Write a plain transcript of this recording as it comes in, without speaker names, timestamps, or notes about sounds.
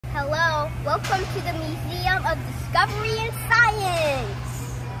Hello, welcome to the Museum of Discovery and Science.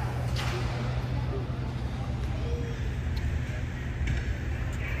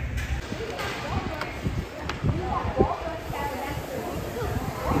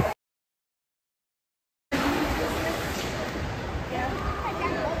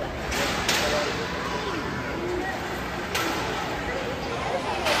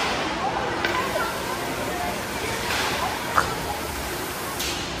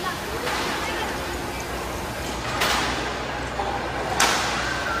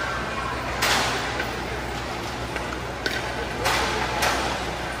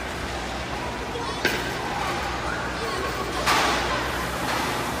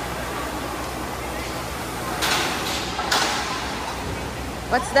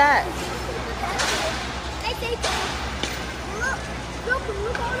 What's that? Look all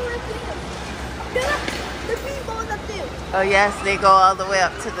the way up there. The people up there. Oh yes, they go all the way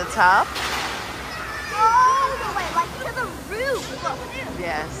up to the top? All the way, like to the roof. Look.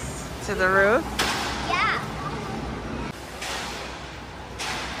 Yes. To the roof? Yeah.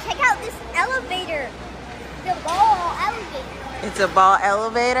 Check out this elevator. The ball elevator. It's a ball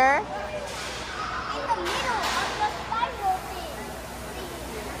elevator? In the middle of the spiral thing.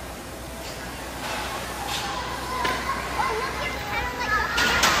 Oh, look, it's kind of like a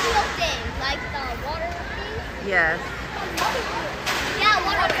wheel thing. Like the water thing. Yes. Yeah,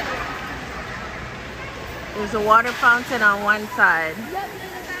 water thing. There's a water fountain on one side. Yep, there's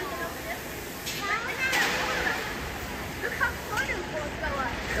a fountain over there. Look how far the balls go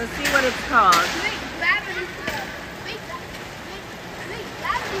up. Let's see what it's called. Wait, gravity flow. Wait,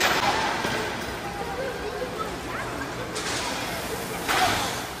 gravity flow.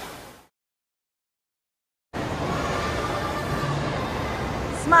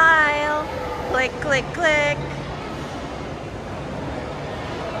 Smile. Click, click, click.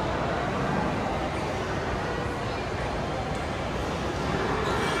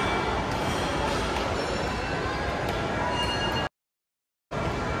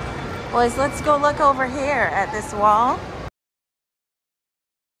 Boys, let's go look over here at this wall.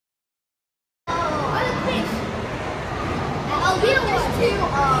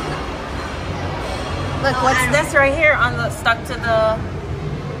 Look, what's this right here on the stuck to the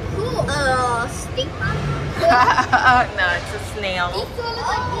Cool. Stink bomb? no, it's a snail. These two look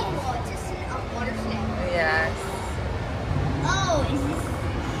like people. It's just a water snail. Yes. Oh, is this?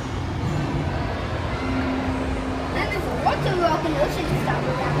 Then there's water rock in the ocean to stop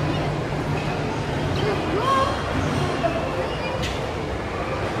down here.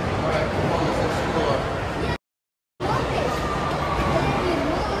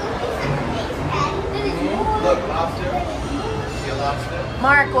 Look, lobster. See a lobster?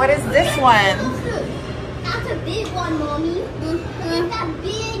 Mark, what is this one? That's a big one, Mommy. It's a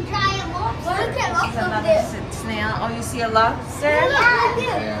big giant lobster. Look at It's lobster over another there. snail. Oh, you see a lobster? Yeah,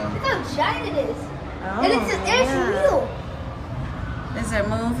 Yeah. look how giant it is. Oh, And it's real. Is it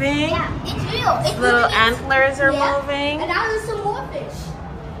moving? Yeah, it's real. It's Little moving. antlers are Yeah. moving. And now there's some more fish.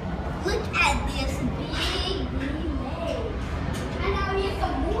 Look at this big green lake. And now here's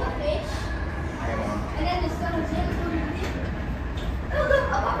some more fish. And then there's some gems over here. Oh, look,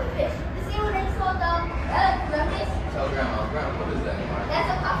 a pufferfish. You see what they call the fish? Tell Grandma, what is that? That's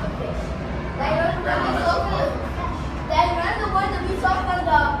a pufferfish. Like, Grandma, we that's saw a from that remember the one that we saw from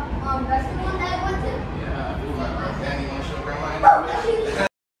the restaurant that I went to? Yeah, Danny, you want to show Grandma Oh, anything?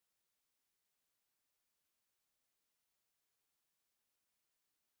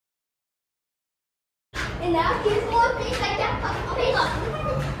 And now here's more fish like that. Okay, look.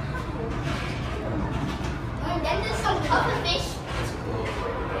 And then there's some pufferfish.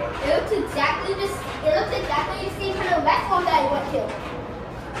 It looks exactly the same kind of restaurant that I went to.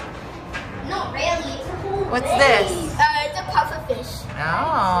 Not really, it's a whole What's race. this? It's a pufferfish.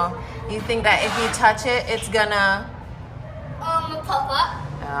 Oh, you think that if you touch it, it's gonna... Puff up.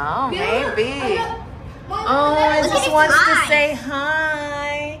 Oh, Yeah. maybe. Mom, Oh, it look just at wants his to eyes. say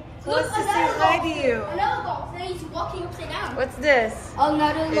hi. It wants to say hi to you. Another dolphin. He's walking upside down. What's this?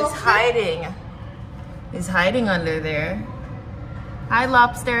 Another It's lobster. hiding. It's hiding under there. Hi,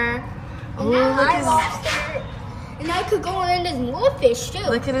 lobster. Oh, And now look I his, lobster. And I could go in. There's more fish too.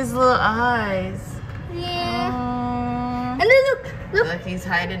 look at his little eyes. Yeah. Oh. And then look. Look, he's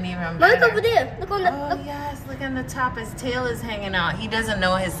hiding even better. Look over there. Look on the. Oh, Look. yes, look on the top. His tail is hanging out. He doesn't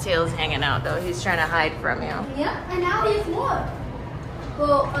know his tail's hanging out, though. He's trying to hide from you. Yeah. And now here's more.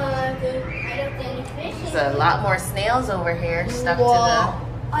 Well, I don't see any fish. There's a lot more snails over here stuck Whoa.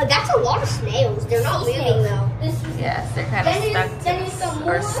 That's a lot of snails. They're not moving though. to the... Yes, they're kind of Then stuck there's some to...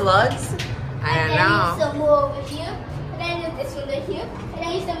 more. Or slugs? I And don't then there's know. some more over here. And then there's this one right here. And then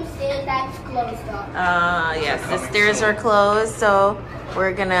there's some is that's closed off. Yes, the stairs are closed, so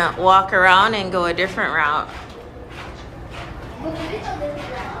we're gonna walk around and go a different route.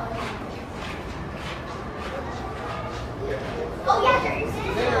 Oh yeah, there is.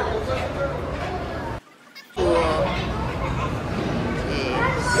 Cool.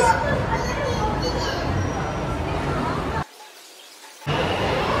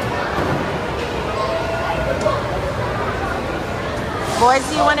 Boys,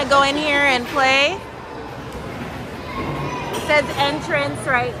 do you want to go in here and play? It says entrance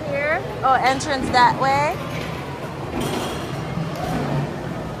right here. Oh, entrance that way.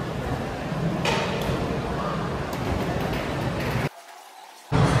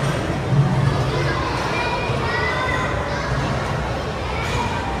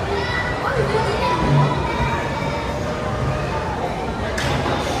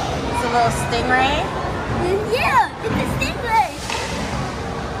 It's a little stingray. Yeah, it's a stingray.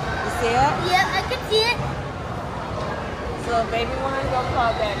 You see it? Yeah, I can see it. So baby one, go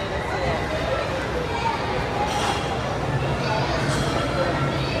call daddy to see it.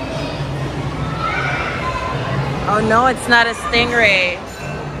 Oh no, it's not a stingray.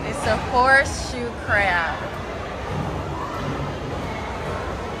 It's a horseshoe crab.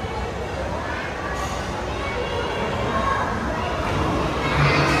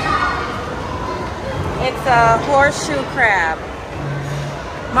 It's a horseshoe crab.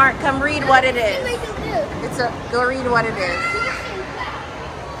 Mark, come read what it is. Go read what it is.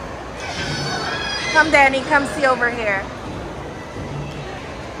 Come, Danny, come see over here.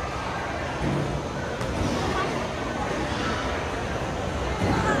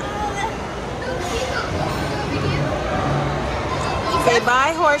 Say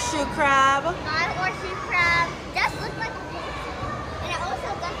bye, horseshoe crab. My horseshoe crab just looks like a fish. And it also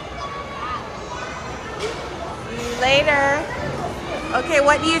does look like a crab. See you later. Okay,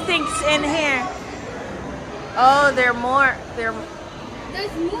 what do you think's in here? Oh, there's more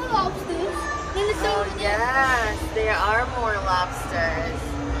lobsters. Oh, yes, there are more lobsters.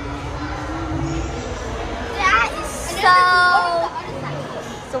 That is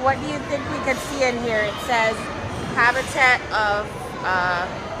So what do you think we could see in here? It says habitat of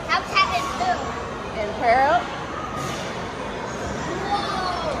habitat in blue. in peril.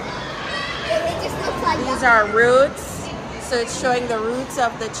 Whoa. It just looks like These are roots, so it's showing the roots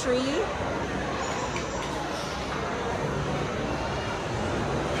of the tree.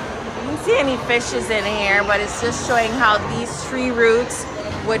 You don't see any fishes in here, but it's just showing how these tree roots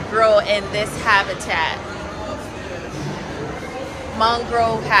would grow in this habitat.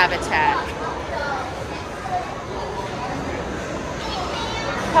 Mangrove habitat.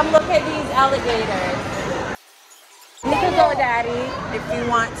 Come look at these alligators. You can go, Daddy, if you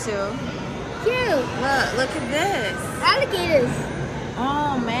want to. cute. Look at this. Alligators.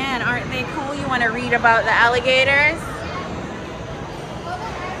 Oh man, aren't they cool? You want to read about the alligators?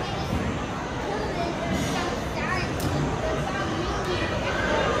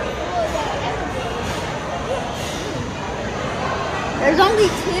 There's only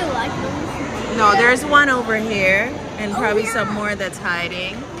two, I believe. No, there's one over here, and probably some more that's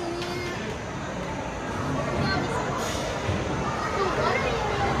hiding.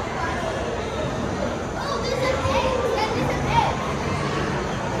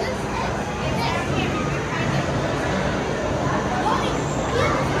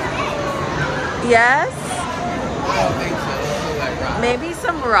 Yes? I don't think so. Those look like rocks. Maybe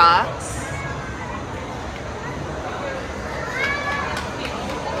some rocks.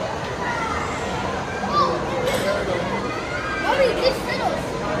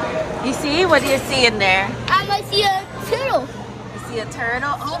 You see? What do you see in there? I see a turtle. You see a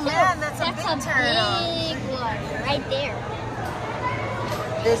turtle? Oh man, that's a big turtle. Big one right there.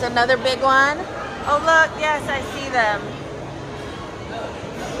 There's another big one. Oh look, yes, I see them.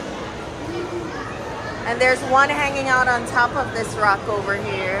 And there's one hanging out on top of this rock over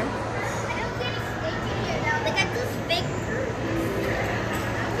here. I don't see any snakes in here now. They got those fake birds.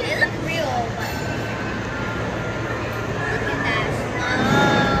 They look real, but look at that.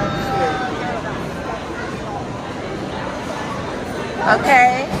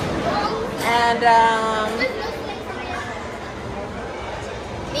 Okay. And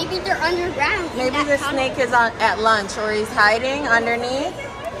maybe they're underground. maybe the snake is at lunch, or he's hiding underneath.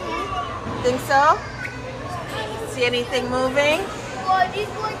 Think so? See anything moving? Well, these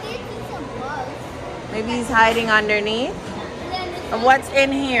boys did see some bugs. Maybe he's hiding underneath. And then this And what's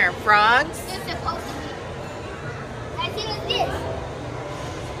in here? Frogs? is supposed to be. I think it's this.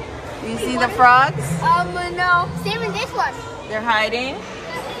 Do you see the frogs? No. Same in this one. They're hiding.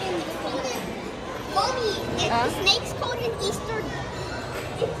 Mommy, Huh? the snake's called an Easter.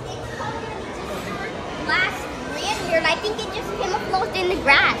 think it just camouflaged in the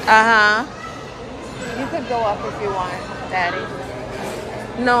grass. Uh-huh. You could go up if you want, Daddy.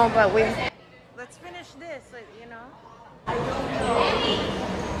 No, but we... Let's finish this, you know.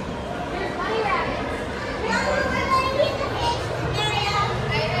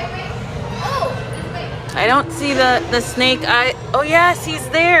 I don't see the snake. Oh yes, he's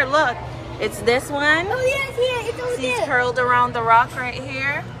there. Look, it's this one. Oh yes, yeah, it's over there. He's curled around the rock right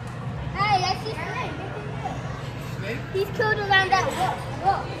here. Hey, I see snake. He's curled around that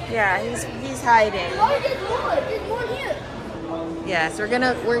rock. Yeah, he's hiding. Oh, there's one here. Yes, we're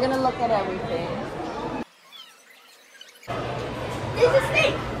gonna look at everything. There's a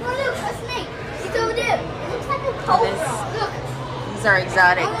snake. Oh look, a snake. It's over there. It looks like a cobra. Look. These are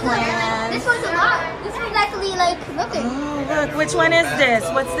exotic plants. This one's a lot. This one's actually like looking. Oh, look, which one is this?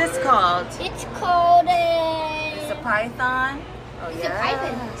 What's this called? It's called It's a python. Oh It's a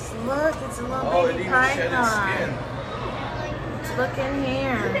python. yes. Look, it's a little Oh, it baby even shed its python. skin. Look in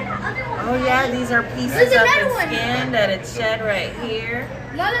here. Look at the other one. Oh yeah, these are pieces There's of another the one. skin that it shed right here.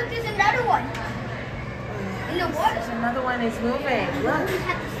 No, look, there's another one. In the water. There's another one is moving. Look.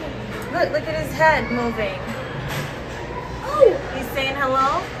 Look at his head moving. Oh. He's saying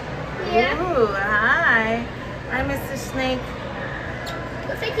hello? Yeah. Ooh, hi. Hi, Mr. Snake.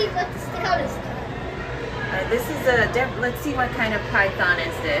 Looks like he's about to stick out his tongue. This is let's see what kind of python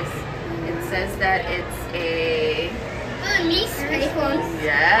is this. It says that it's a... Burmese pythons.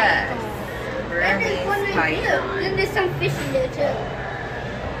 Yes. And there's one Burmese right here. python. And there's some fish in there too.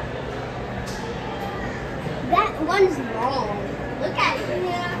 That one's long. Look at it.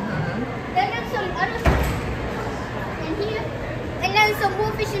 Yeah. Then there's some other fish in here. And then some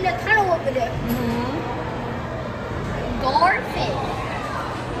more fish in the tunnel over there. Garfish.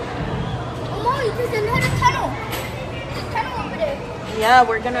 Oh, Molly, there's another tunnel. There's a tunnel over there. Yeah,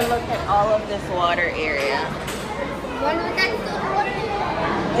 we're gonna look at all of this water area. Wonder what that's still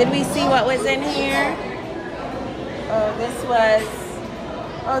water. Did we see what was in here?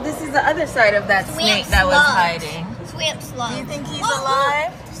 Oh, this is the other side of that snake that was hiding. Swamp slugs. Do you think he's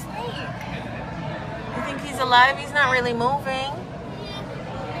alive? You think he's alive? He's not really moving.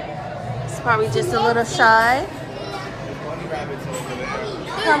 He's probably just a little shy. Bunny rabbits over there.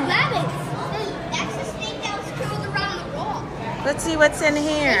 There's rabbits. That's the snake that was curled around the rock. Let's see what's in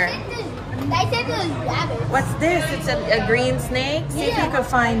here. I said there's rabbits. What's this? It's a green snake? See if you Yeah. can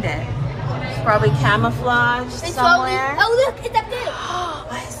find it. It's probably camouflaged It's somewhere. Probably, oh look, it's up there.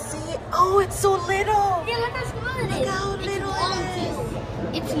 I see it. Oh, it's so little. Yeah, look how small it is. Look how little it's long it is.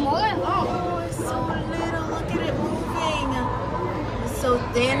 too. It's small and long. Oh, it's so little. Look at it moving. It's so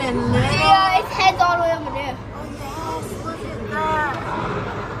thin and little. Yeah, its head's all the way over there. Oh, yes. Look at that.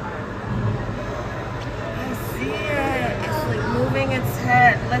 I see it. It's like moving its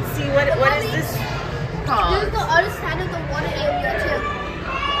head. Let's see what is this called? There's the other side of the water area too.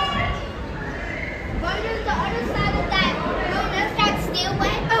 But there's the other side of that. No, there's that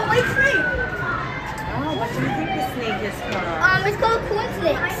stairway. Oh, white snake. Oh, what do you think the snake is called? It's called corn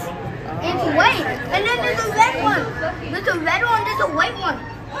snakes. It's white. And then there's a red one. There's a red one, there's a white one.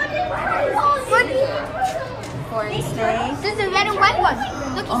 Corn snake. There's a red and white one.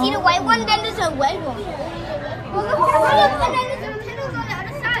 Look, you see the white one, then there's a white one. Oh, look, and then there's some turtles on the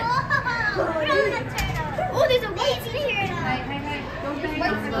other side. Oh, there's a white snake.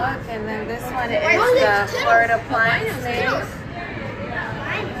 Look, and then this one is the Florida pine snake.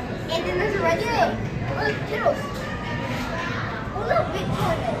 And then there's a red snake. Oh, look, turtles. Oh, look, big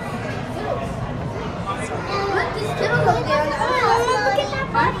turtles. Look, there's turtles up there. Oh, look at that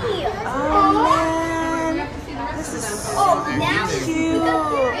body. Oh man, this is so cute.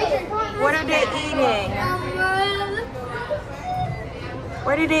 What are they eating?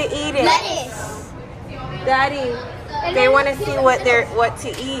 What are they eating? Lettuce. Daddy, they want to see what to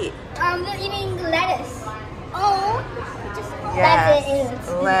eat. They're eating lettuce. Oh, Yes, that's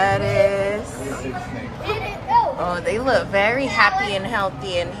it. lettuce. Big snake. Oh, they look very happy and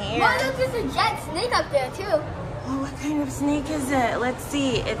healthy in here. Well, look, there's a giant snake up there too. Oh, what kind of snake is it? Let's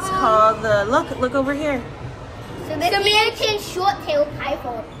see. It's called the look over here. So the American short-tailed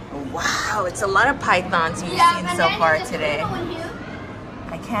python. Wow, it's a lot of pythons we've seen so far today.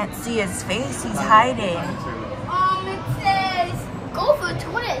 I can't see his face. He's hiding. It says gopher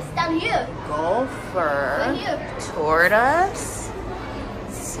tortoise down here. Gopher. Right here. Tortoise.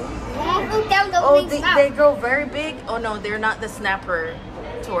 Let's see. Look down the Oh, wings they grow very big. Oh no, they're not the snapper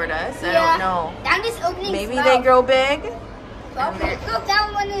tortoise. I don't know. Down this opening Maybe spout. they grow big. Look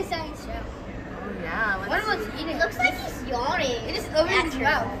down one is saying so. Oh yeah. One Let's of us eating. Looks like he's yawning. It just opened his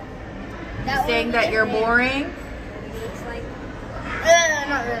mouth. saying that you're boring.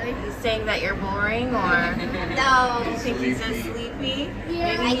 Not really. He's saying that you're boring, or No. you think he's just sleepy?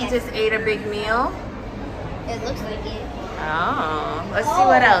 Yeah. Maybe he just ate a big meal. It looks like it. Oh, let's see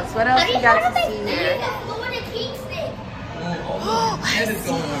what else. What else we got to see here? Oh, I head is see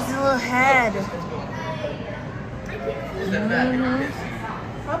going his on. little head. Is that bad?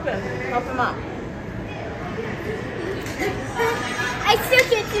 Help him. Help him up. I still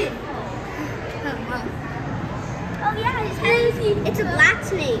can't see it. Oh yeah, his head. It's a black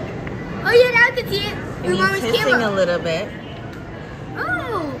snake. Oh yeah, now I can see it. And he's hissing a little bit.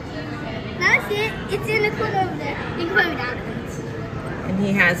 Oh, that's it. It's in the corner over there. You can put me down. And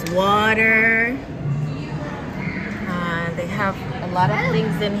he has water. They have a lot of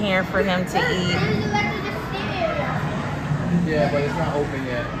things in here for him to eat. Yeah, but it's not open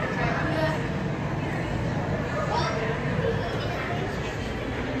yet.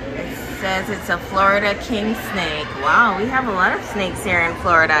 It says it's a Florida king snake. Wow, we have a lot of snakes here in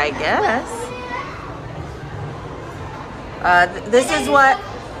Florida, I guess. This is what,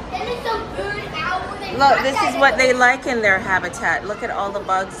 look, this is what they like in their habitat. Look at all the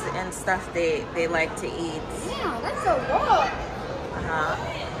bugs and stuff they like to eat. Yeah, that's a lot.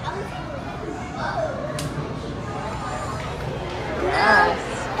 Yes.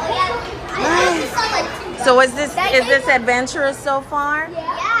 Yeah. So is this adventurous so far?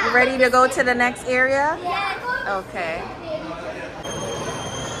 Yeah. You ready to go to the next area? Yeah. Okay.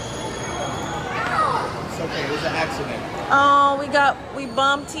 It's okay. It was an accident. Oh, we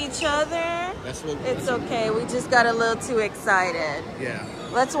bumped each other. That's what. It's okay. We just got a little too excited. Yeah.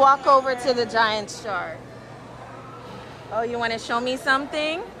 Let's walk over to the giant shark. Oh, you want to show me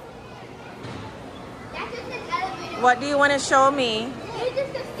something? That's just an elevator. What do you want to show me? It's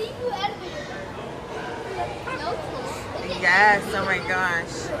just a seafood elevator. Yes, oh my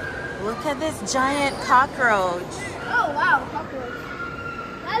gosh. Look at this giant cockroach. Oh wow, cockroach.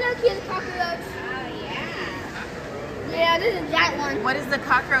 That looks cute, cockroach. Oh yeah. Yeah, this is a giant one. What is the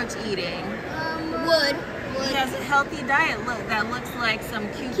cockroach eating? Wood. He has a healthy diet. Look, that looks like some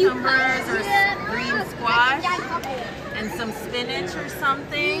cucumbers or green squash and some spinach or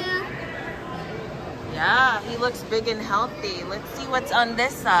something. Yeah, he looks big and healthy. Let's see what's on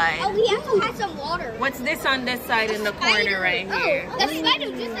this side. Oh, he also has some water. What's this on this side in the corner right here? Oh, the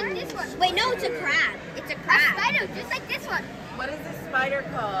spider just like this one. Wait, no, it's a crab. It's a crab. A spider just like this one. What is this spider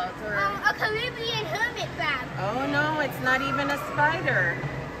called? Or... a Caribbean hermit crab. Oh no, it's not even a spider.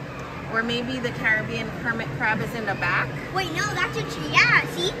 Or maybe the Caribbean hermit crab is in the back? Wait, no, that's a yeah,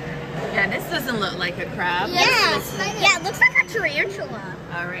 see? Yeah, this doesn't look like a crab. Yeah, yeah, it looks like a tarantula.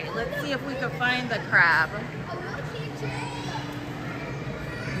 All right, let's see if we can find the crab.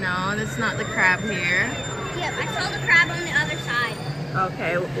 No, that's not the crab here. Yeah, I saw the crab on the other side.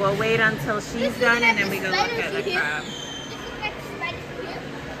 Okay, we'll wait until she's done and then we can look at the crab.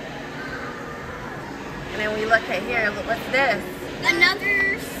 And then we look at here, look, what's this?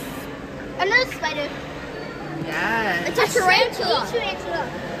 Another spider. Yes. It's a tarantula.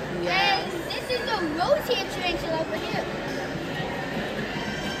 Yes. And this is a roseate tarantula over here.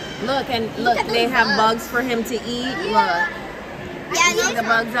 Look, they have bugs for him to eat. Yeah. Look. Yeah, See the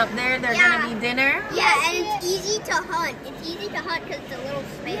bugs up there? They're gonna be dinner? Yeah, and it's easy to hunt. It's easy to hunt because it's a little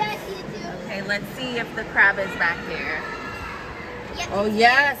space. Yeah, I see it too. Okay, let's see if the crab is back here. Yeah. Oh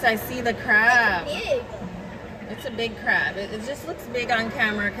yes, I see the crab. It's big. It's a big crab. It just looks big on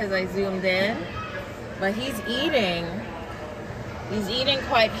camera because I zoomed in. But he's eating. He's eating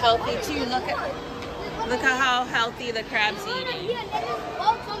quite healthy too. Look at how healthy the crab's eating. Yeah, and then there's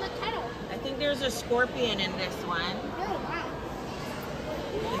bugs on the tunnel. I think there's a scorpion in this one. Oh, wow.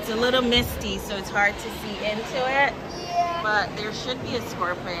 It's a little misty, so it's hard to see into it. Yeah. But there should be a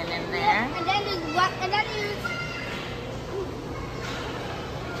scorpion in there. Yeah, and then there's what? And then there's.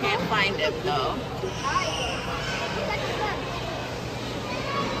 Can't find it though.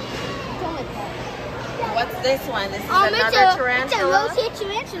 What's this one? This is another tarantula? It's a roseate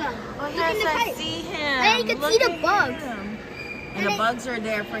tarantula. Oh yes, I see him. And you can see the bugs. And the bugs are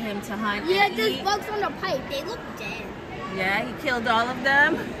there for him to hunt Yeah, and there's eat. bugs on the pipe. They look dead. Yeah, he killed all of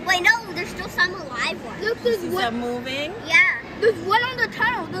them. Wait, no, there's still some alive ones. Look, there's Is that moving? Yeah. There's one on the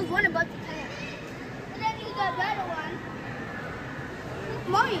tunnel. There's one above the tunnel. And then there's another one.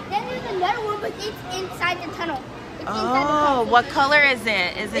 Mommy, then there's another one, but it's inside the tunnel. It's inside the tunnel. What color is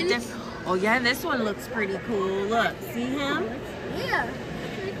it? Is it different? Oh yeah, this one looks pretty cool. Look, see him? Yeah.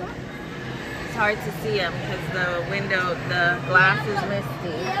 That's pretty cool. It's hard to see him because the glass is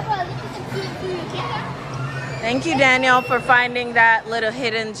misty. Yeah, but you can see it through your camera. Thank you, Daniel, for finding that little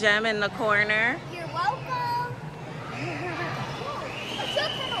hidden gem in the corner. You're welcome.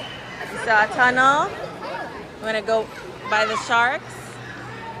 You saw a tunnel? You want to go by the sharks.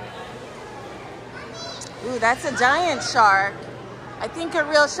 Ooh, that's a giant shark. I think a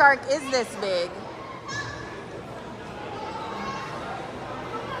real shark is this big.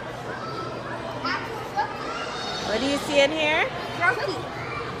 What do you see in here?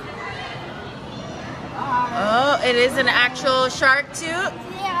 Oh, it is an actual shark too?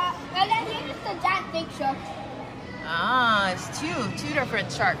 Yeah, and then here's the giant big shark. Ah, it's two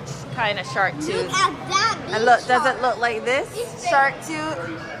different sharks, kind of shark tooth. Look at that big And look, does shark. it look like this? It's Shark tooth.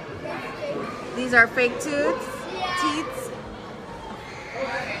 These are fake tooths, Yeah. teeth.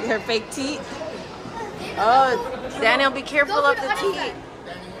 These are fake teeth. Oh, Daniel, be careful Go of to the the other teeth. side.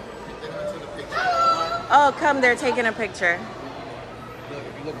 Oh, come, they're taking a picture. Look,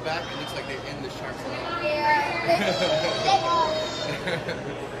 if you look back, it looks like they're in the shark's mouth. Yeah, they are.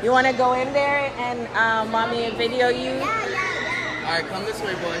 You want to go in there and mommy video you? Yeah. All right, come this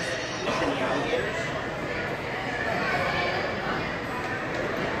way, boys.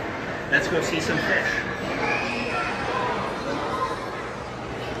 Let's go see some fish.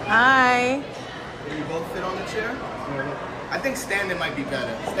 Hi. Can you both fit on the chair? I think standing might be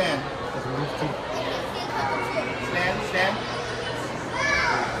better. Stand. Stand.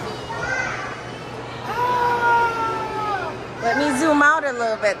 Let me zoom out a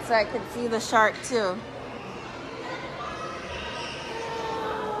little bit so I can see the shark too.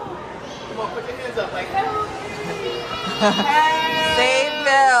 Come on, put your hands up like Save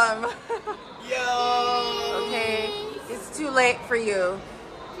them. yo. Okay, it's too late for you.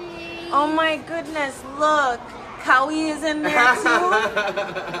 Oh my goodness, look. Cowie is in there too.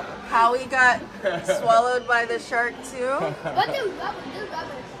 Cowie got swallowed by the shark too. What do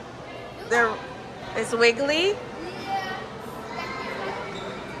rubber? It's wiggly.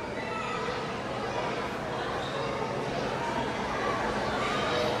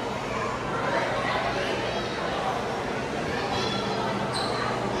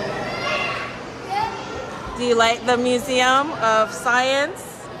 Do you like the Museum of Science?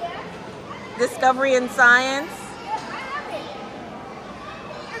 Discovery and Science?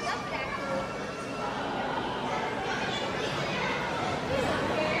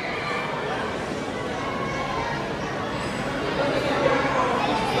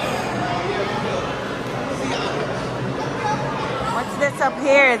 What's this up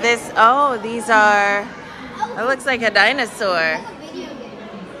here? These are, it looks like a dinosaur.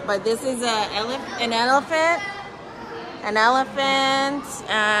 But this is an elephant,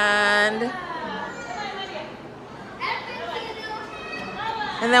 and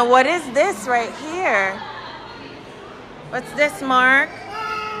then what is this right here? What's this, Mark?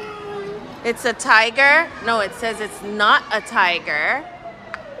 It's a tiger. No, it says it's not a tiger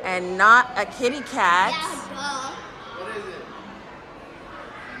and not a kitty cat. What is it?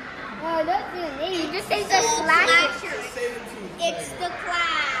 Oh, that's the name. It just says the slasher. It's the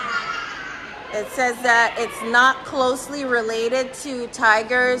class. It says that it's not closely related to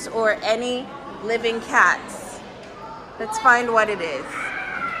tigers or any living cats. Let's find what it is.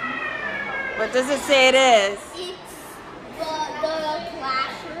 What does it say it is? It's the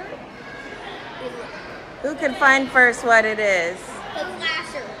clasher. Who can find first what it is? The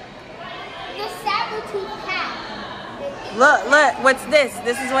clasher. The saber-tooth cat. Look, what's this?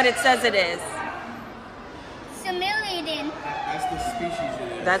 This is what it says it is. Simulating. That's the species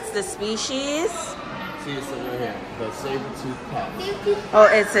it is. That's the species. See, it's right here. The saber-toothed cat. Oh,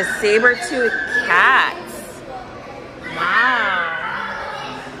 it's a saber-toothed cat. Wow.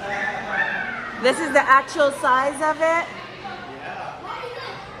 This is the actual size of it?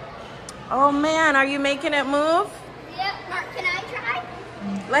 Oh man, are you making it move? Yep, Mark, can I try?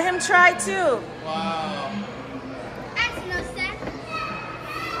 Let him try too. Wow. That's no sense.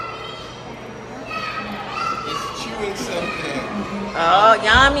 It's chewing something. Oh,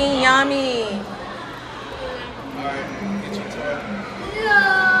 yummy. All right, get your toy.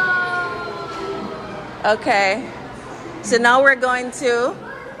 No. Okay. So now we're going to...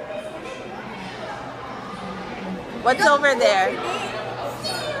 What's over there?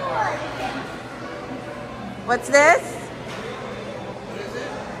 What's this?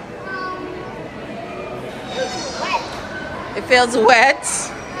 Wet. It feels wet.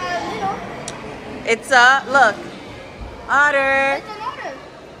 Little. It's a, look, otter. It's an otter.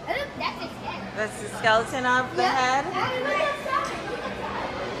 That's its head. That's the skeleton of the head.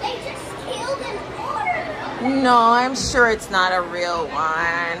 They just killed an otter. No, I'm sure it's not a real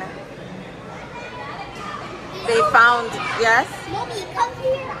one. They found, yes? Mommy, come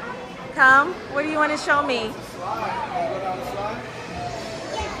here. Come. What do you want to show me? Slide. Can you go down the slide?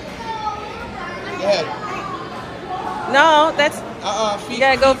 Go ahead. No, that's, Feet. you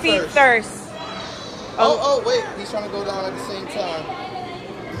gotta go feet first. Oh, wait. He's trying to go down at the same time.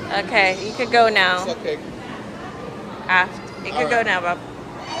 Okay, you could go now. It's okay. You could go now, Bob.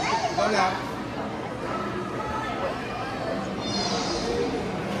 Go now.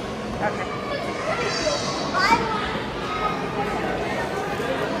 Okay.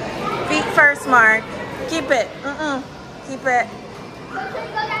 Feet first, Mark. Keep it. Keep it.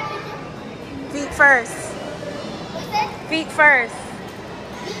 Feet first. Feet first.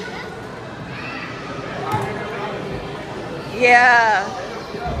 Yeah.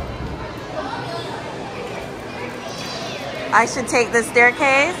 I should take the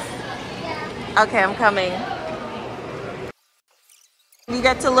staircase? Okay, I'm coming. You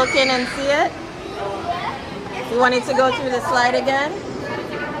get to look in and see it? You wanted to go through the slide again?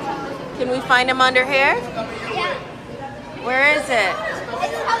 Can we find him under here? Yeah. Where is it?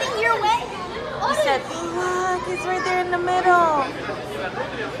 It's coming your way. He said, look, he's right there in the middle.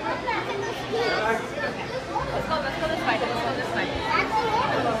 Let's go this way.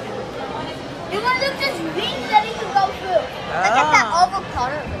 It was just rings that he could go through. Look at that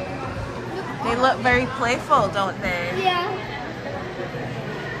avocado there. They look very playful, don't they? Yeah.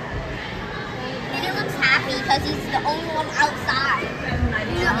 And it looks happy because he's the only one outside.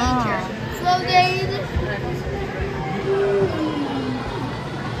 He's in nature. Slow days.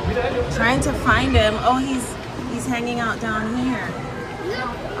 Trying to find him. Oh, he's hanging out down here.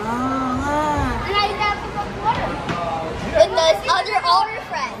 Oh, look. And I got some water. And there's other otter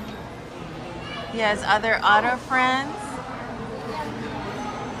friends. He has other otter friends.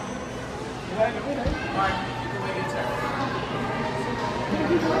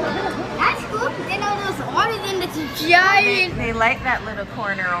 That's cool. They know those otters and it's giant. They like that little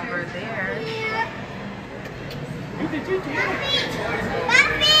corner over there.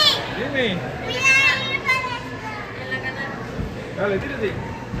 Papi! Dime. Dale, tírate.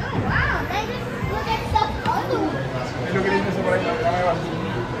 Oh wow, they just look at stuff otherwise. Es lo que le dice por ahí, dame abajo.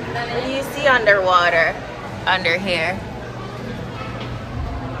 What do you see underwater? Under here.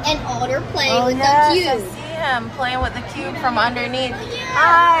 An otter playing Oh, with yes, the I cube. see him playing with the cube from underneath.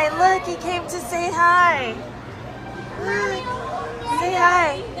 Hi, look, he came to say hi. Say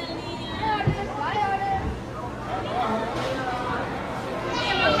hi.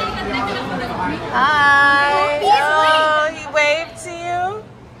 Hi. Oh, he waved to you.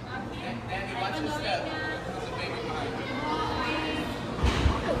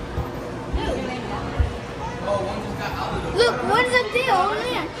 Look, what is up there over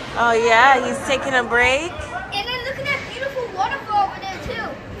there? Oh yeah, he's taking a break. And then look at that beautiful waterfall over there too.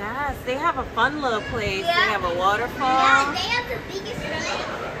 Yes, they have a fun little place. Yeah. They have a waterfall. Yeah, they have the biggest lake.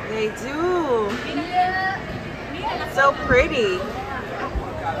 They do. Yeah. So pretty.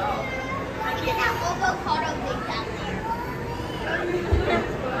 Look at that avocado thing down there.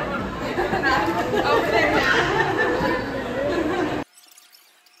 Over there now.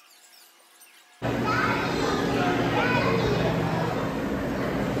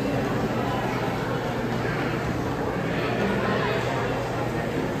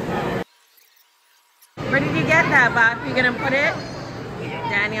 Where did you get that, Bob? You gonna put it?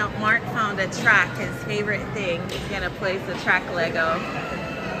 Daniel, Mark found a track, his favorite thing. He's gonna place a track Lego.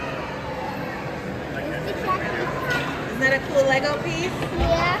 Isn't that a cool Lego piece?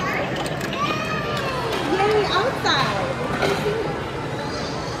 Yeah. Yay, outside.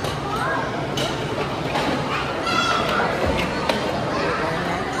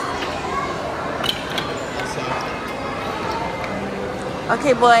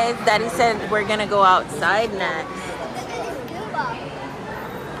 Okay, boys, Daddy said we're gonna go outside next.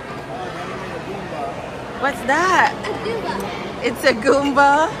 What's that? A Goomba. It's a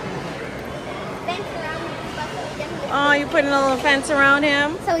Goomba. Fence around him, so he doesn't Oh, you're putting a little fence around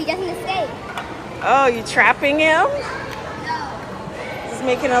him? so he doesn't escape. Oh, you trapping him? No. Just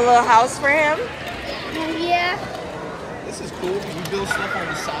making a little house for him? Yeah. This is cool. You build stuff on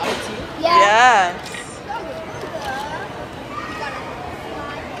the side too. Yeah. Yeah.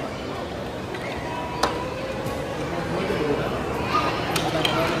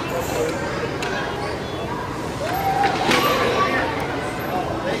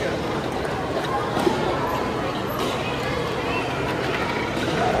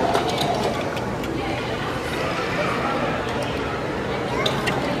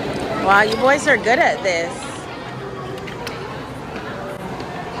 Wow, you boys are good at this.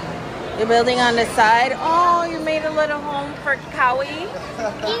 You're building on the side. Oh, you made a little home for Cowie. These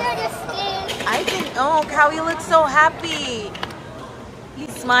are the skins. I think, oh, Cowie looks so happy.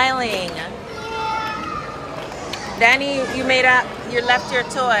 He's smiling. Danny, you left your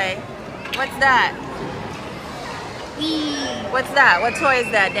toy. What's that? What's that? What toy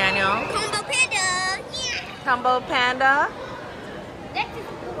is that, Daniel? Combo Panda. Combo Panda. That is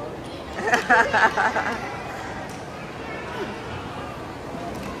cool.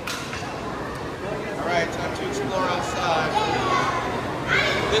 All right, time to explore outside.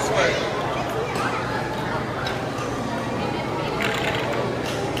 This way.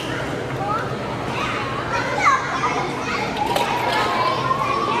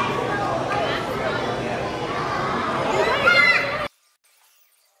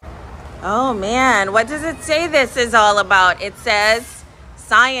 Oh man, what does it say this is all about? It says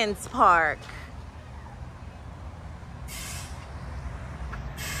Science Park.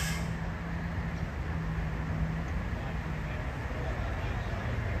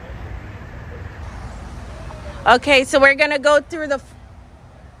 Okay, so we're gonna go through the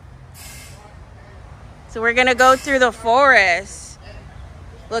forest.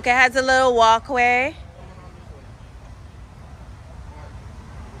 Look, it has a little walkway.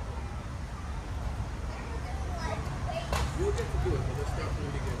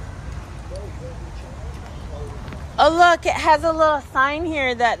 Oh look, it has a little sign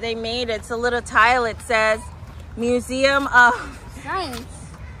here that they made. It's a little tile. It says Museum of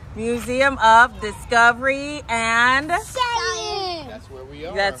Discovery and Science. That's where we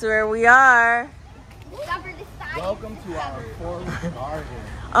are. That's where we are. Discover the science. Welcome to our forest garden.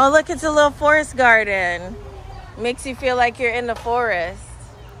 Oh look, it's a little forest garden. Makes you feel like you're in the forest.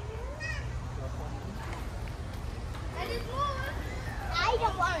 I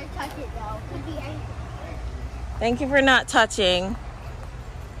don't want to touch it though. Could be anything. Thank you for not touching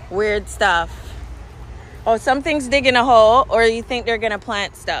weird stuff. Oh, something's digging a hole, or you think they're gonna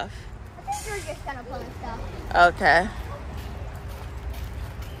plant stuff? I think we're just gonna plant stuff. Okay.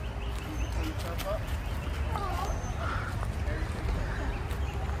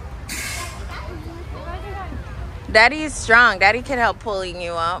 Daddy is strong. Daddy can help pulling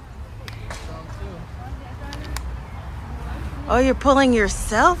you up. Oh, you're pulling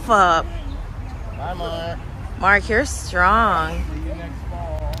yourself up. Bye, Mark. Mark, you're strong. See you next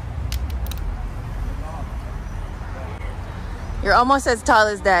fall. You're almost as tall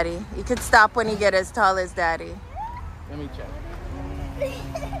as Daddy. You could stop when you get as tall as Daddy. Let me check. He's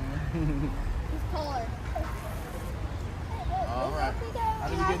taller. All right. How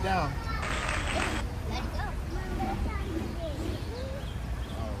do we get down? Let's go.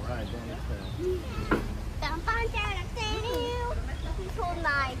 All right, then it's He's holding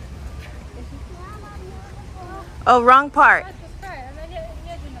nine. Oh, wrong part. That's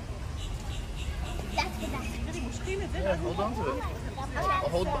the best. Yeah, hold on to it.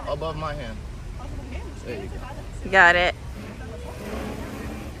 Hold above my hand. There you go. You got it.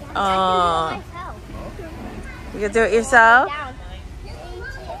 Oh, Myself. you can do it yourself? Down.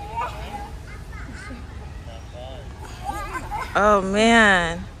 Oh,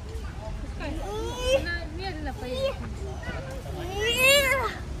 man.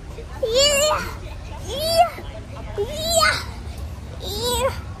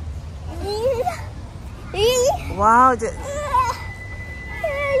 Wow.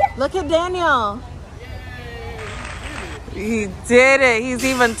 Look at Daniel. He did it. He's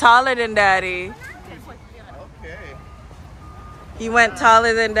even taller than Daddy. Okay. He went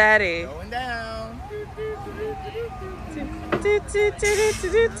taller than Daddy. Going down.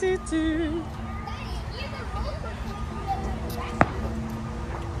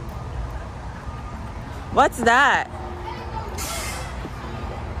 What's that?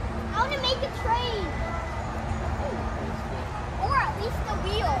 I want to make a train. Or at least the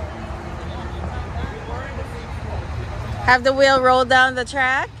wheel. Have the wheel roll down the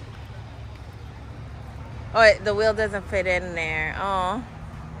track? Oh, wait, the wheel doesn't fit in there. Oh.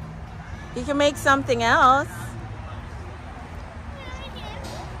 You can make something else.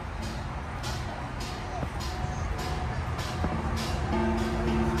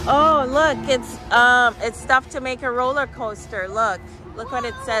 Oh, look, it's stuff to make a roller coaster. Look what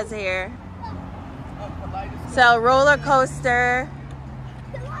it says here. So, roller coaster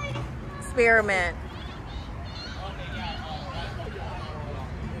experiment.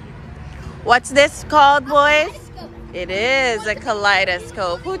 What's this called, boys? It is a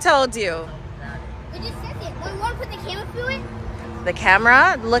kaleidoscope. Who told you? It just says it. When you want to put the camera through it? The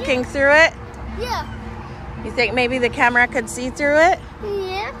camera looking through it? Yeah. You think maybe the camera could see through it?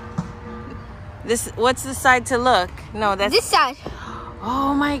 Yeah. What's the side to look? No, that's This side.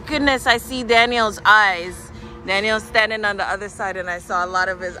 Oh my goodness, I see Daniel's eyes. Daniel's standing on the other side and I saw a lot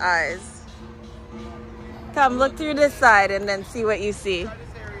of his eyes. Come, look through this side and then see what you see.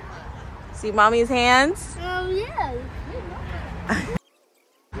 See Mommy's hands? Oh, yeah.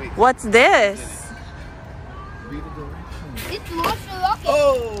 What's this? Read the directions. It's launch the rocket.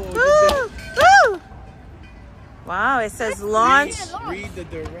 Oh! Woo! Woo! Wow, it says launch. Read the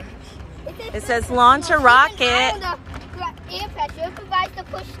directions. It says launch a rocket. Air pressure provides to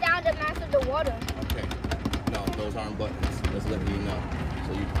push down the mass of the water. Okay. No, those aren't buttons. Let's let you know.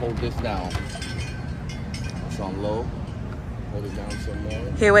 So you hold this down. It's on low. Hold it down some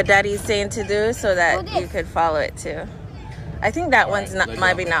more. Hear what Daddy's saying to do so that Hold this. you could follow it too. I think that one's not,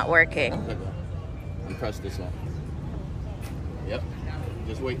 might be not working. Let go. And press this one. Yep.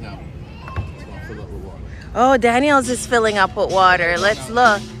 Just wait now. It's gonna fill up with water. Oh, Daniel's is filling up with water. Let's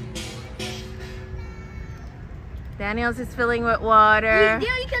look. Daniel's is filling with water. You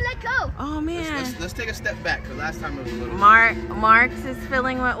can let go. Oh man. Let's take a step back because last time it was a little. Mark's is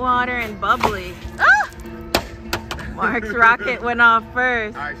filling with water and bubbly. Ah! Mark's rocket went off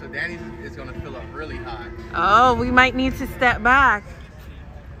first. All right, so Danny's is gonna fill up really high. Oh, we might need to step back.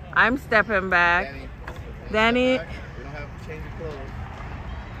 I'm stepping back. Danny. We don't have to change your clothes.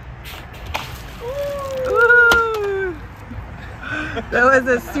 Ooh. That was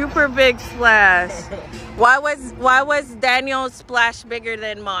a super big splash. Why was Daniel's splash bigger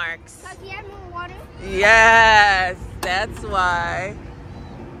than Mark's? Because he had more water. Yes, that's why.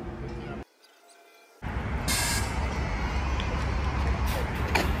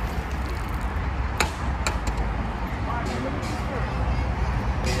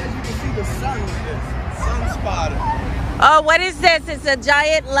 As you can see, the sun is sun spotter. Oh, what is this? It's a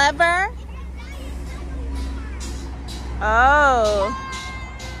giant lever? Oh.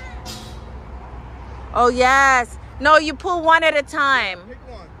 Oh, yes. No, you pull one at a time. Pick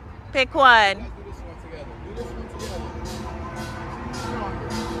one. Pick one. Let's do this one together. Do this one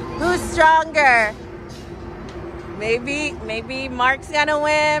together. Who's stronger? Maybe Mark's gonna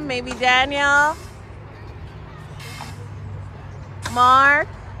win. Maybe Daniel. Mark.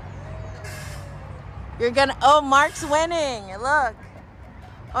 You're gonna, oh, Mark's winning. Look.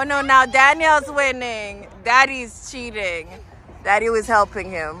 Oh no, now Daniel's winning. Daddy's cheating. Daddy was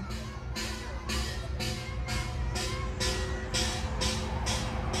helping him.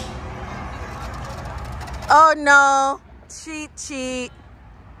 Oh no, cheat.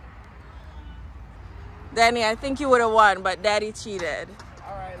 Danny, I think you would have won, but Daddy cheated.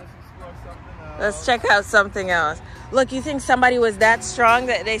 All right, let's explore something else. Let's check out something else. Look, you think somebody was that strong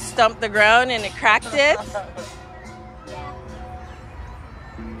that they stumped the ground and it cracked it?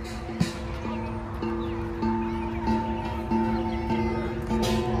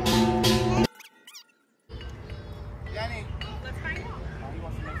 Danny.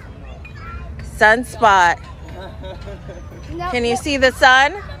 Sunspot. No. Can you see the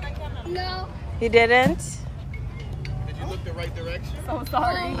sun? No. He didn't? Did you look the right direction? So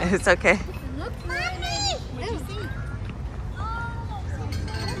sorry. It's okay. Look, Mommy. What do you see?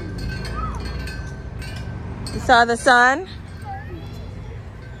 You saw the sun?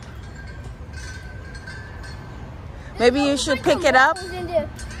 Maybe you should pick it up.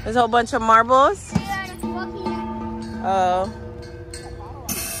 There's a whole bunch of marbles. Oh.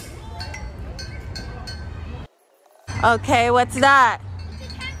 Okay, what's that?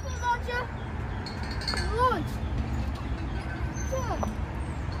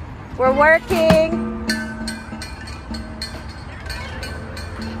 We're working.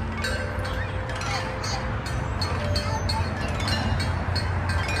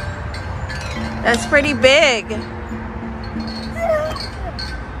 That's pretty big.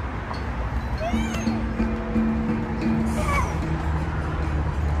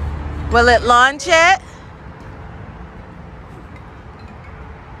 Will it launch it?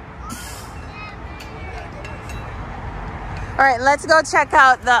 All right, let's go check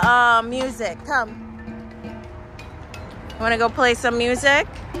out the music. Come. You want to go play some music?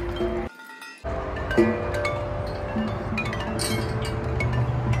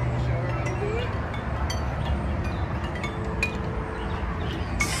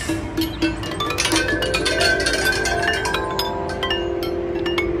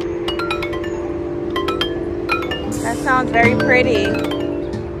 That sounds very pretty.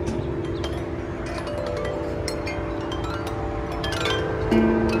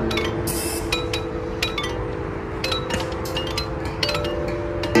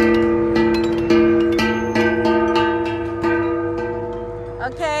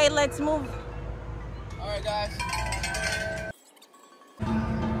 Okay, let's move. All right, guys.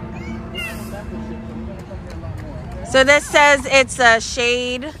 So this says it's a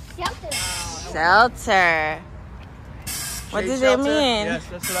shade shelter. What does it mean? Yes,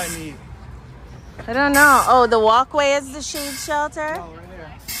 that's what I need. I don't know. Oh, the walkway is the shade shelter? Oh, right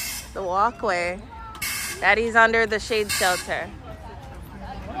there. The walkway. Daddy's under the shade shelter.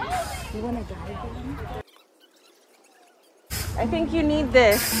 You want to dive in? I think you need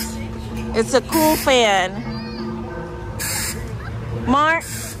this. It's a cool fan. Mark.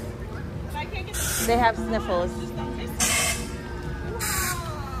 They have sniffles.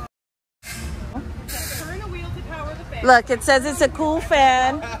 Look, it says it's a cool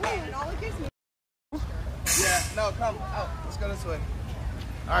fan. Yeah, no, come out. Let's go this way.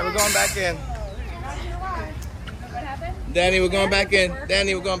 All right, we're going back in. What happened? Danny, we're going back in.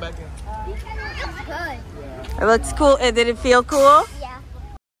 Danny, we're going back in. That's good. It looks cool. Did it feel cool? Yeah.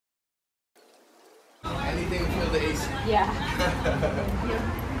 Anything to feel the AC. Yeah.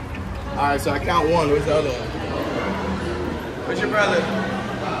 All right, so I count one. Where's the other one? Where's your brother?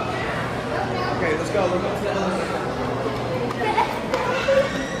 Okay, let's go. Let's go to the other one.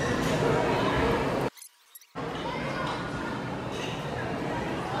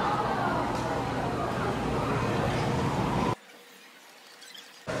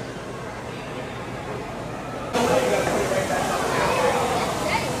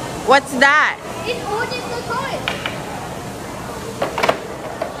 What's that? It's orange the toy.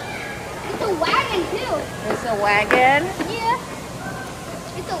 It's a wagon too. It's a wagon. Yeah.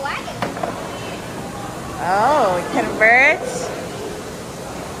 It's a wagon. Oh, it converts.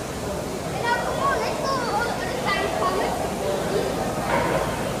 And now come on, let's go on the other side of Thomas.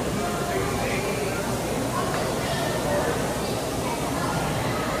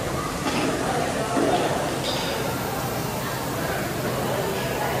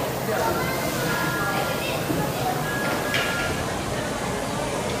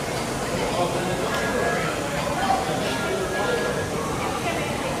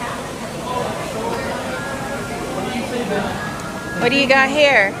 What do you got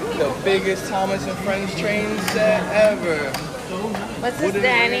here? The biggest Thomas and Friends train set ever. What's What this, is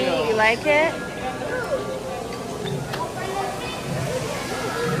Danny? real? You like it?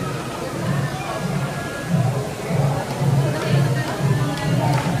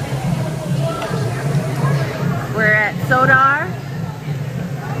 We're at Sodar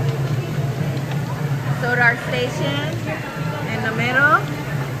Station in the middle.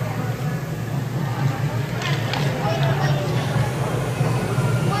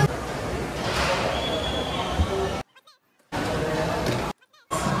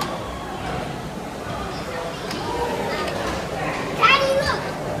 Daddy, look.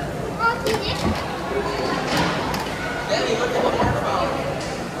 Oh, see this? Danny, look at the mark found.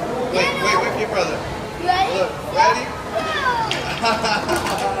 Wait, wait for your brother. You ready? Look, ready? Go.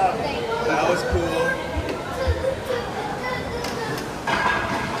 That was cool.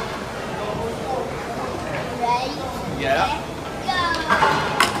 Ready? Yeah.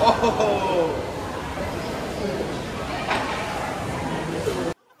 Go. Oh.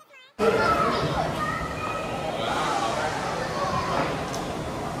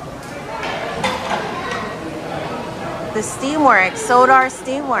 The Steamworks, Sodar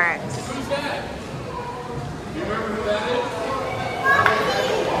Steamworks.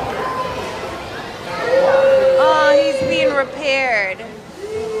 Oh, he's being repaired.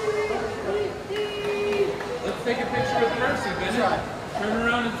 Let's take a picture with Mercy, then. Turn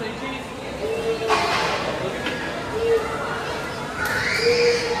around and say cheese.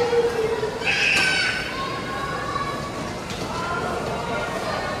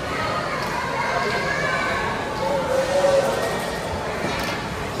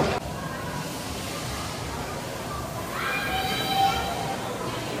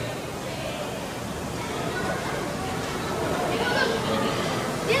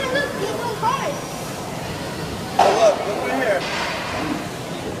 Yeah, look, these are cars. Oh, look right here.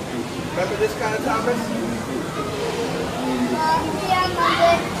 Remember this kind of Thomas? Yeah,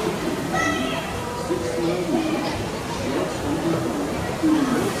 Mother.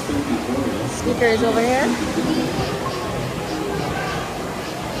 Speakers over here.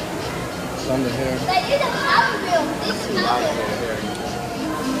 It's under here. Like, these are power wheels. These are power wheels.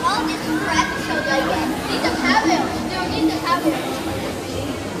 All this crap shows like that. These are power wheels. No, these are power wheels.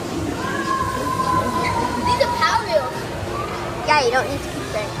 These are power wheels. Yeah, you don't need to keep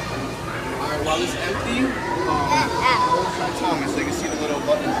saying that. Alright, while it's empty, Yeah. try Thomas so you can see the little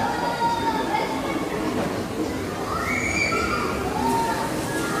buttons.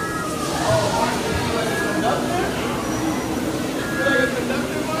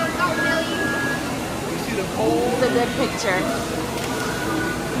 You see the pole? It's a good picture.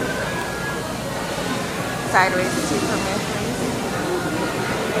 Sideways to for me, please.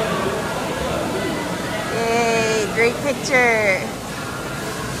 Yay, great picture.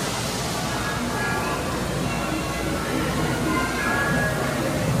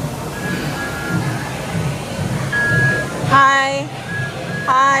 Hi.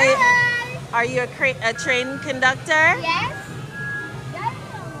 Hi. Are you a train conductor? Yes.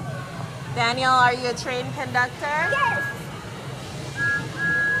 Daniel, are you a train conductor? Yes.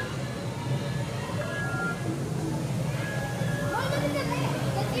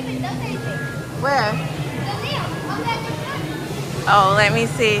 Where? Oh, let me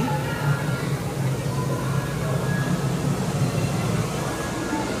see.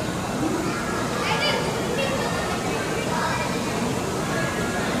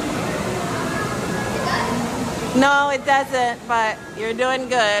 No, it doesn't, but you're doing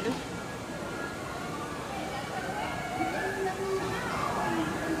good.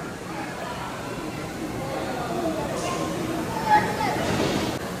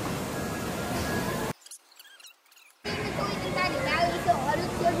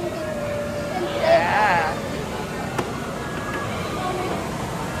 Yeah.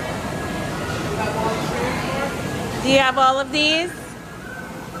 Do you have all of these?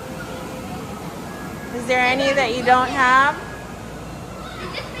 Is there any that you don't have?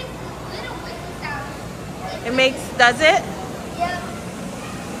 It makes, does it? Yeah.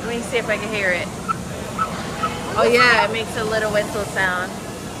 Let me see if I can hear it. Oh yeah, it makes a little whistle sound.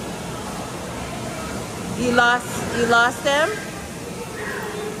 You lost them?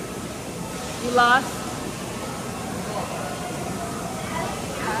 You lost?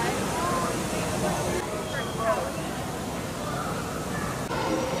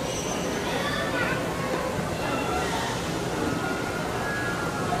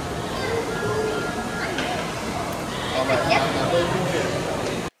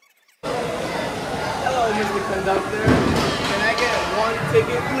 Hello, Mr. Conductor. Can I get one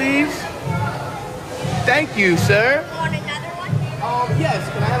ticket, please? Thank you, sir. Want another one? Yes.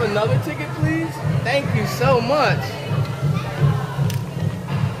 Can I have another ticket, please? Thank you so much.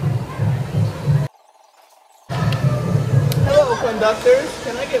 Hello, conductors.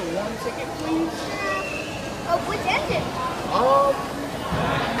 Can I get one ticket, please? Oh, which engine?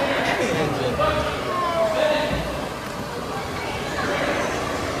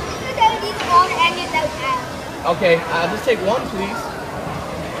 Any engine. Okay, just take one, please.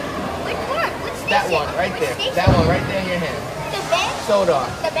 Which one? Which station? That one, right Which there. station? That one, right there in your hand. The bank? Sodar.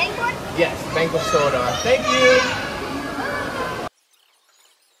 The bank one? Yes, Bank of Sodar. Thank you.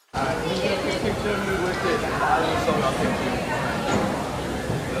 Alright, let me get a quick picture of you with this. Sodar picture.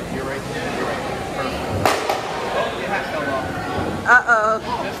 Look, you're right there. You're right there. Perfect. Oh, your hat fell off. Uh-oh.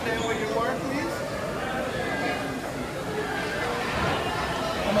 Just stay where you were, please.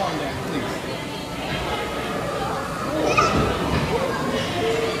 Come on then, please.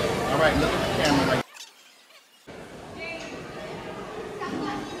 Alright, look at the camera right.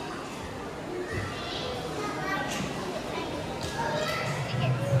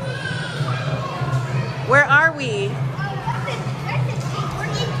 Where are we?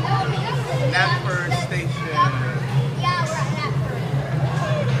 Knapford Station. Yeah, we're at Knapford.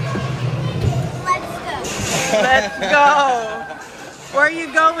 Let's go. Let's go. Where are you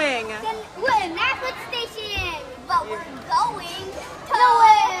going? We're at Knapford Station, but we're going to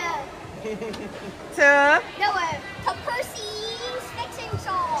nowhere. Nowhere. To Percy's fixing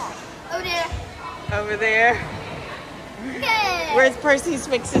shop. Over there. Over there. Yeah. Where's Percy's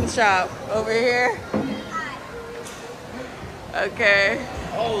Fixin' Shop? Over here? Okay.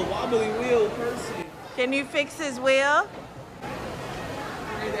 Oh, wobbly wheel, Percy. Can you fix his wheel?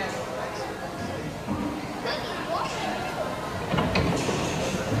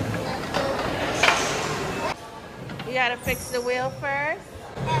 You gotta fix the wheel first.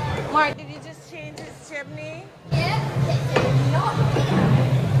 Mark, did you just change his chimney?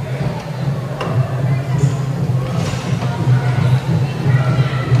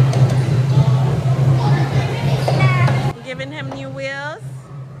 You giving him new wheels?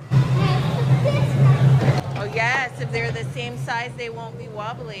 Oh yes, if they're the same size, they won't be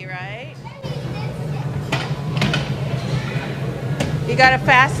wobbly, right? You gotta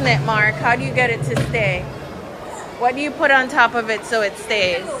fasten it, Mark. How do you get it to stay? What do you put on top of it so it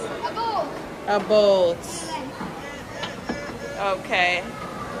stays? A bolt. Okay.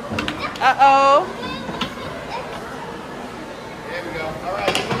 Uh-oh. There we go. All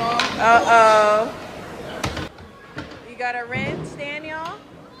right, moving on. Uh-oh. You got a wrench, Daniel?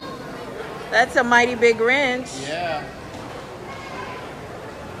 That's a mighty big wrench. Yeah.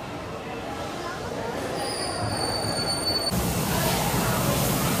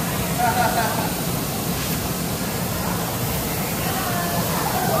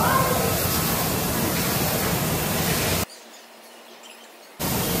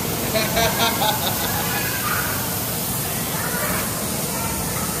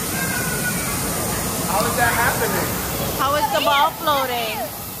 How is that happening? How is the ball floating?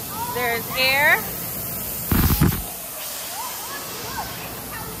 There's air.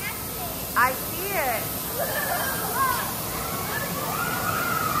 I see it.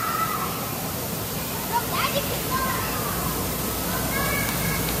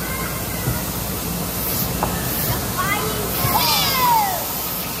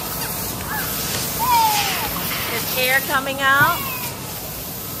 air coming out.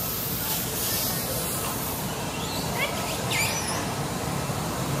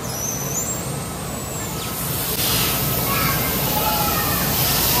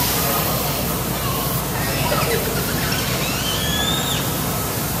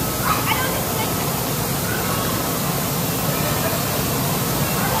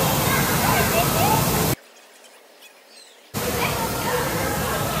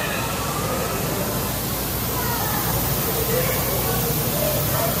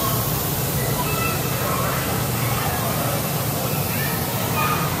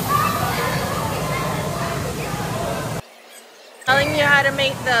 Telling you how to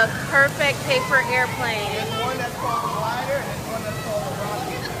make the perfect paper airplane. There's one that's called the glider and there's one that's called the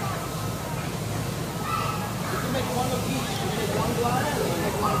rocket. You can make one of each. You can make one glider and you can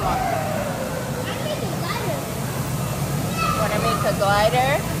make one rocket. I made a glider. Want to make a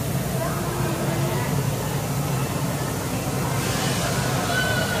glider?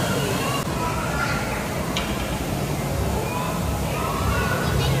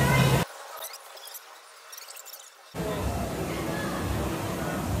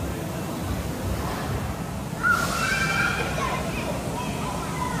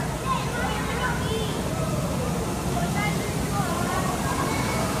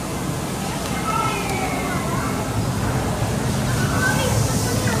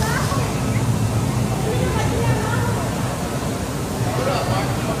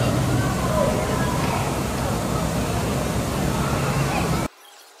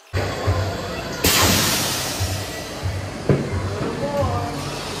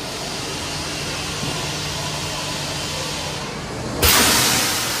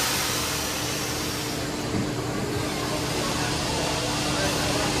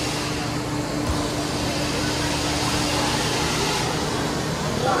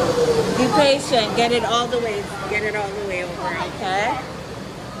 Be patient. Get it all the way over, okay?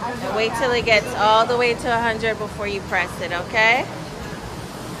 And wait till it gets all the way to 100 before you press it, okay?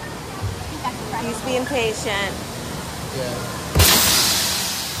 He's being patient. Yeah.